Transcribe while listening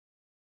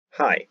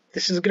Hi,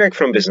 this is Greg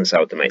from Business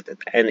Automated,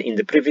 and in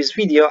the previous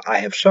video I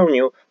have shown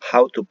you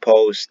how to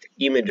post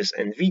images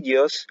and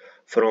videos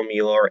from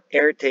your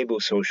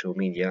Airtable social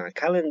media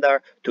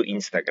calendar to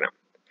Instagram.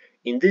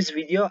 In this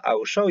video I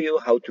will show you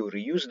how to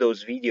reuse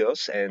those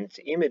videos and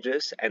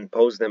images and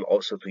post them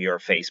also to your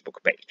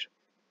Facebook page.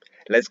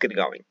 Let's get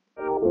going.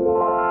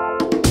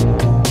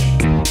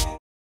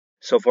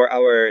 So for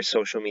our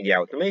social media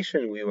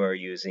automation, we were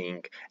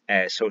using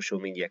a social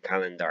media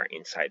calendar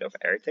inside of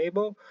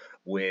Airtable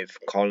with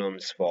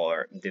columns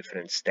for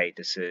different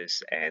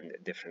statuses and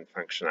different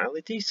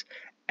functionalities.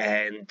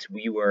 And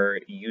we were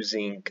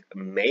using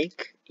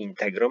Make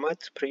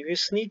Integromat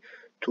previously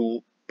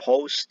to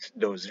post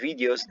those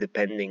videos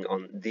depending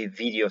on the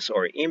videos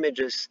or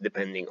images,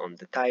 depending on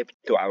the type,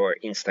 to our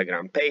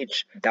Instagram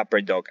page, Dapper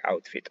Dog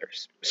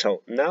Outfitters.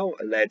 So now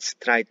let's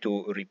try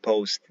to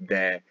repost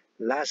the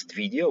last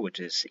video, which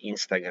is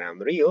Instagram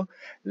Reel.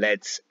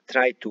 Let's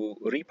try to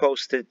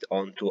repost it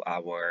onto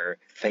our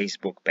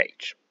Facebook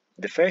page.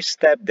 The first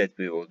step that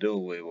we will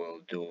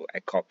do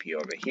a copy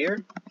over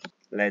here.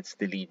 Let's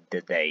delete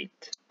the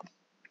date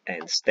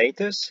and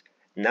status.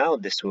 Now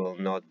this will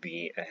not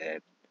be a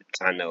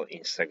channel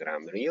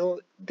Instagram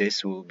Reel.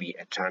 This will be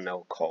a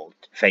channel called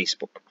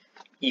Facebook.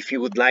 If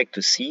you would like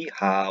to see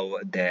how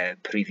the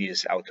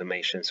previous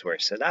automations were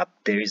set up,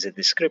 there is a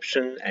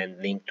description and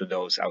link to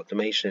those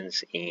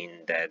automations in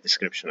the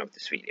description of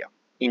this video.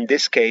 In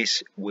this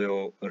case,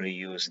 we'll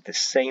reuse the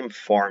same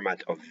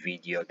format of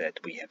video that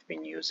we have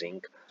been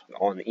using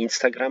on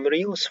Instagram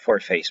Reels for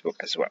Facebook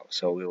as well.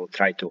 So we will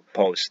try to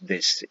post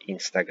this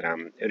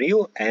Instagram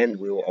Reel and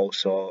we will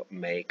also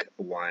make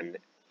one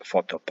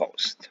photo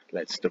post.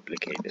 Let's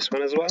duplicate this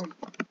one as well.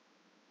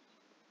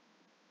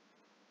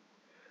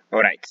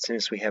 Alright,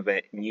 since we have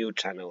a new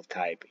channel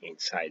type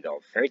inside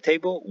of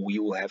Airtable, we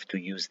will have to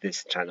use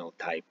this channel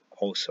type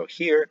also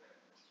here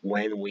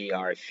when we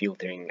are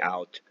filtering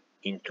out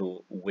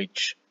into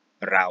which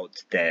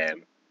route the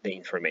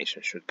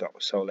information should go.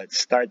 So let's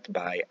start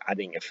by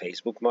adding a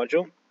Facebook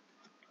module.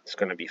 It's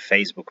going to be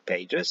Facebook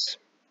pages.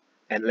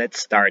 And let's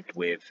start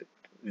with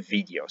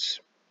videos.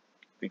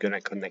 We're going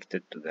to connect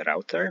it to the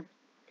router.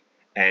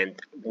 And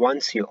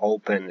once you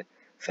open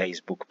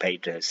Facebook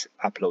pages,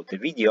 upload the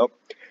video,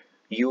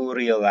 you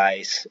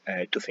realize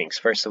two things.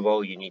 First of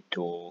all, you need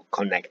to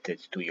connect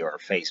it to your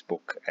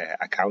Facebook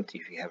account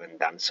if you haven't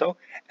done so.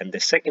 And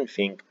the second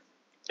thing,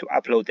 to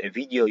upload a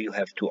video, you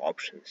have two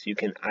options. You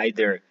can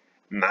either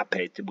map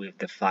it with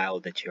the file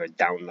that you're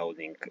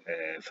downloading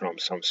from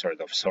some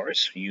sort of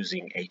source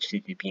using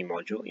HTTP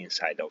module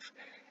inside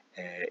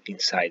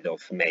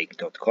of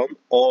make.com,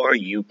 or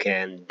you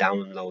can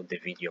download the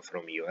video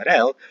from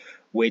URL,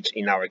 which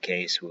in our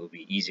case will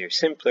be easier,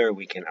 simpler.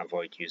 We can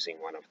avoid using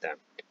one of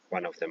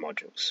the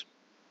modules.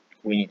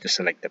 We need to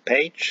select the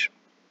page.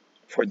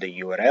 For the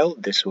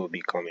URL, this will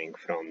be coming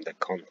from the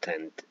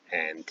content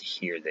and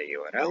here the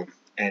URL.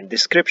 And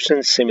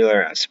description,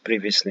 similar as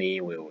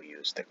previously, we will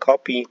use the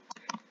copy,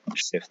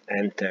 shift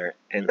enter,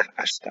 and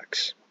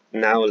hashtags.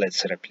 Now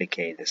let's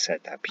replicate the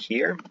setup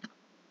here.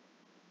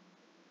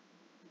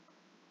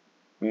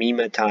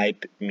 Meme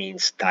type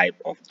means type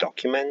of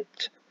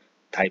document,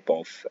 type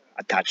of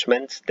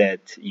attachment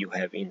that you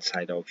have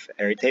inside of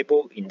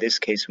Airtable. In this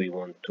case, we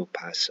want to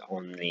pass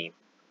only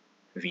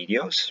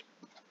videos.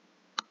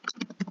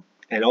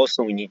 And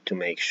also we need to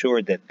make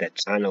sure that the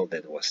channel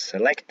that was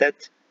selected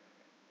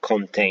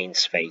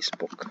contains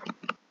Facebook.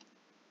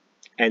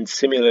 And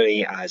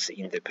similarly as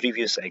in the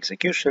previous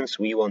executions,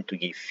 we want to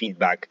give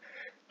feedback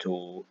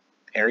to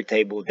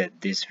Airtable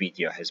that this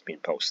video has been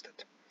posted.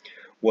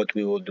 What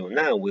we will do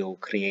now, we will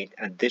create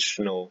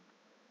additional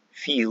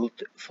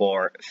field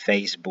for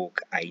Facebook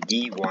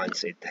ID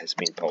once it has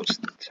been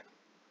posted.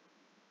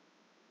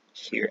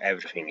 Here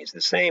everything is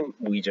the same.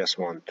 We just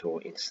want to,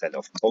 instead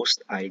of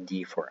post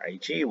ID for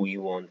IG, we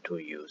want to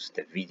use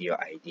the video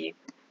ID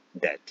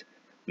that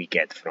we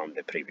get from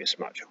the previous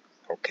module.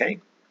 Okay.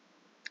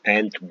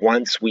 And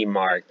once we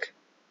mark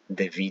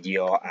the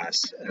video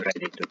as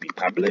ready to be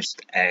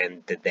published,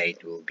 and the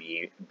date will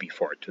be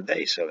before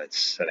today, so let's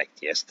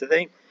select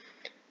yesterday.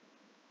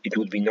 It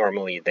would be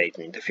normally a date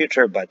in the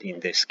future, but in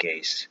this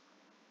case,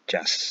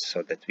 just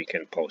so that we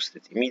can post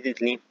it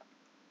immediately.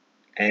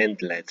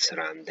 And let's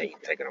run the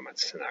Integromat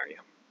scenario,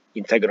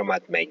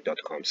 Integromat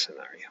make.com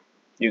scenario.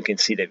 You can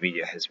see the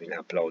video has been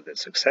uploaded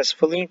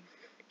successfully.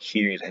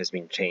 Here it has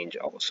been changed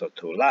also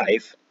to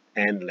live.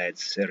 And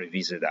let's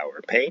revisit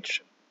our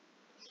page.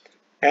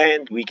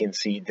 And we can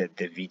see that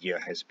the video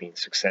has been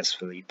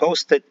successfully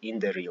posted in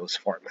the Reels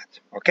format.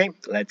 Okay,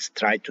 let's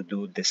try to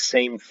do the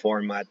same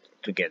format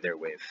together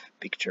with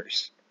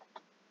pictures.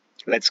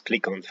 Let's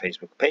click on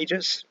Facebook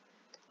pages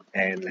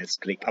and let's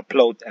click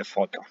upload a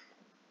photo.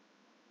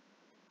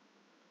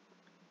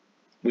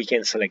 We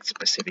can select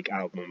specific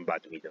album,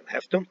 but we don't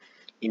have to.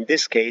 In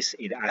this case,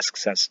 it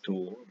asks us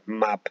to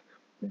map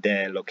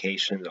the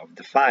location of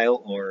the file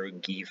or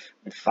give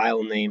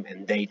file name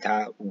and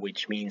data,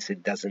 which means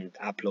it doesn't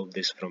upload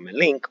this from a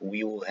link.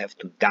 We will have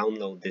to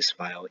download this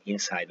file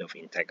inside of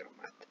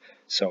Integromat.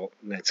 So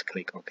let's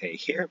click OK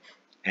here.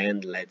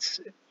 and let's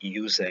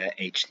use a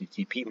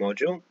HTTP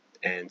module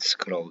and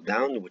scroll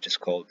down, which is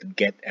called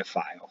get a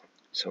file.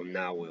 So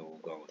now we will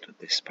go to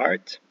this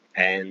part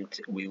and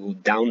we will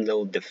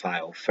download the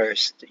file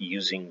first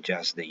using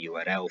just the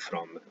URL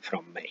from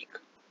Make.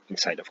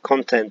 Inside of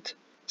content,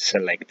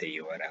 select the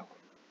URL.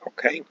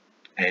 Okay.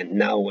 And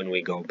now when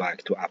we go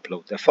back to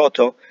upload the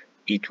photo,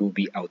 it will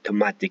be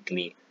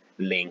automatically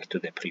linked to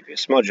the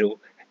previous module.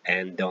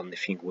 And the only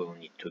thing we'll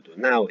need to do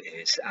now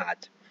is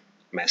add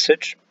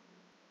message.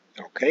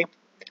 Okay.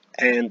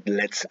 And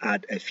let's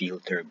add a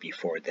filter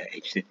before the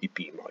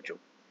HTTP module.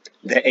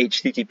 The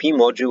HTTP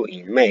module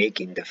in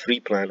Make in the free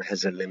plan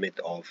has a limit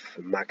of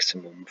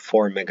maximum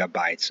 4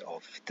 megabytes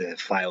of the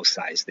file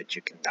size that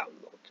you can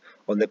download.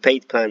 On the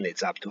paid plan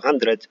it's up to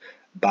 100,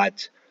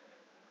 but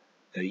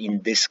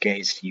in this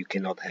case you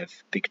cannot have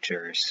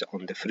pictures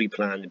on the free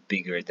plan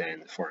bigger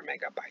than 4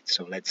 megabytes.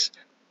 So let's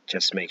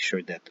just make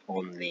sure that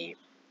only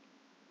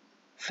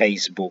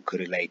Facebook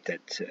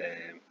related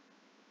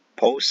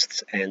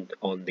posts and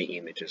only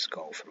images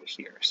go from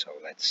here. So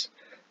let's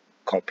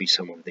copy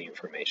some of the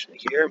information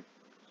here.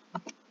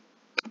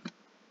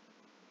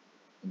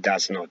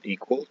 Does not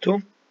equal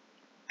to,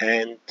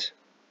 and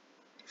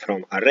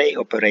from array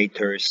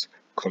operators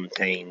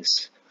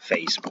contains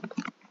Facebook.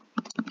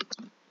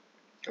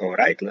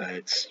 Alright,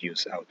 let's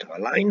use auto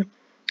align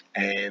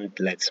and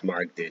let's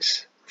mark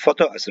this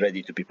photo as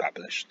ready to be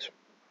published.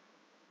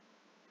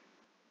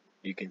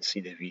 You can see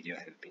the video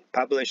has been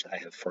published. I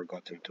have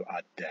forgotten to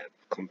add the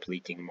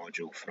completing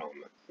module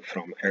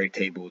from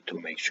Airtable to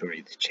make sure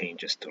it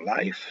changes to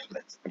live.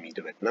 Let me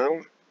do it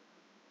now.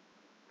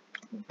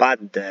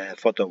 But the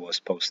photo was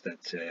posted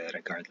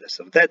regardless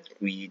of that.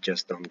 We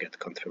just don't get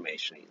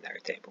confirmation in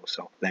Airtable.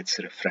 So let's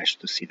refresh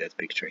to see that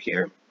picture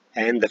here.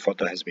 And the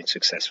photo has been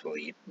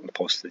successfully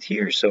posted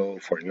here. So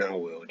for now,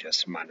 we'll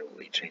just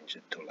manually change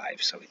it to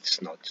live so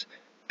it's not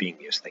being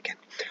used again.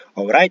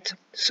 Alright,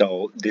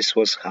 so this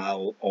was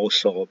how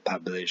also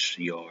publish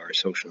your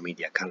social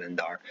media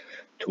calendar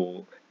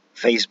to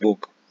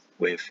Facebook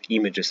with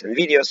images and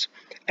videos.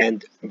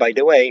 And by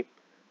the way,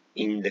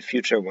 in the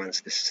future,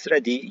 once this is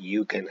ready,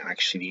 you can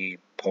actually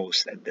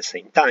post at the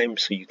same time,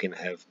 so you can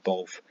have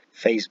both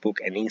Facebook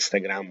and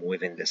Instagram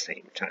within the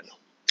same channel.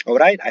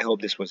 Alright, I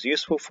hope this was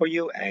useful for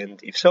you, and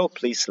if so,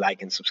 please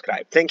like and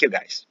subscribe. Thank you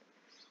guys.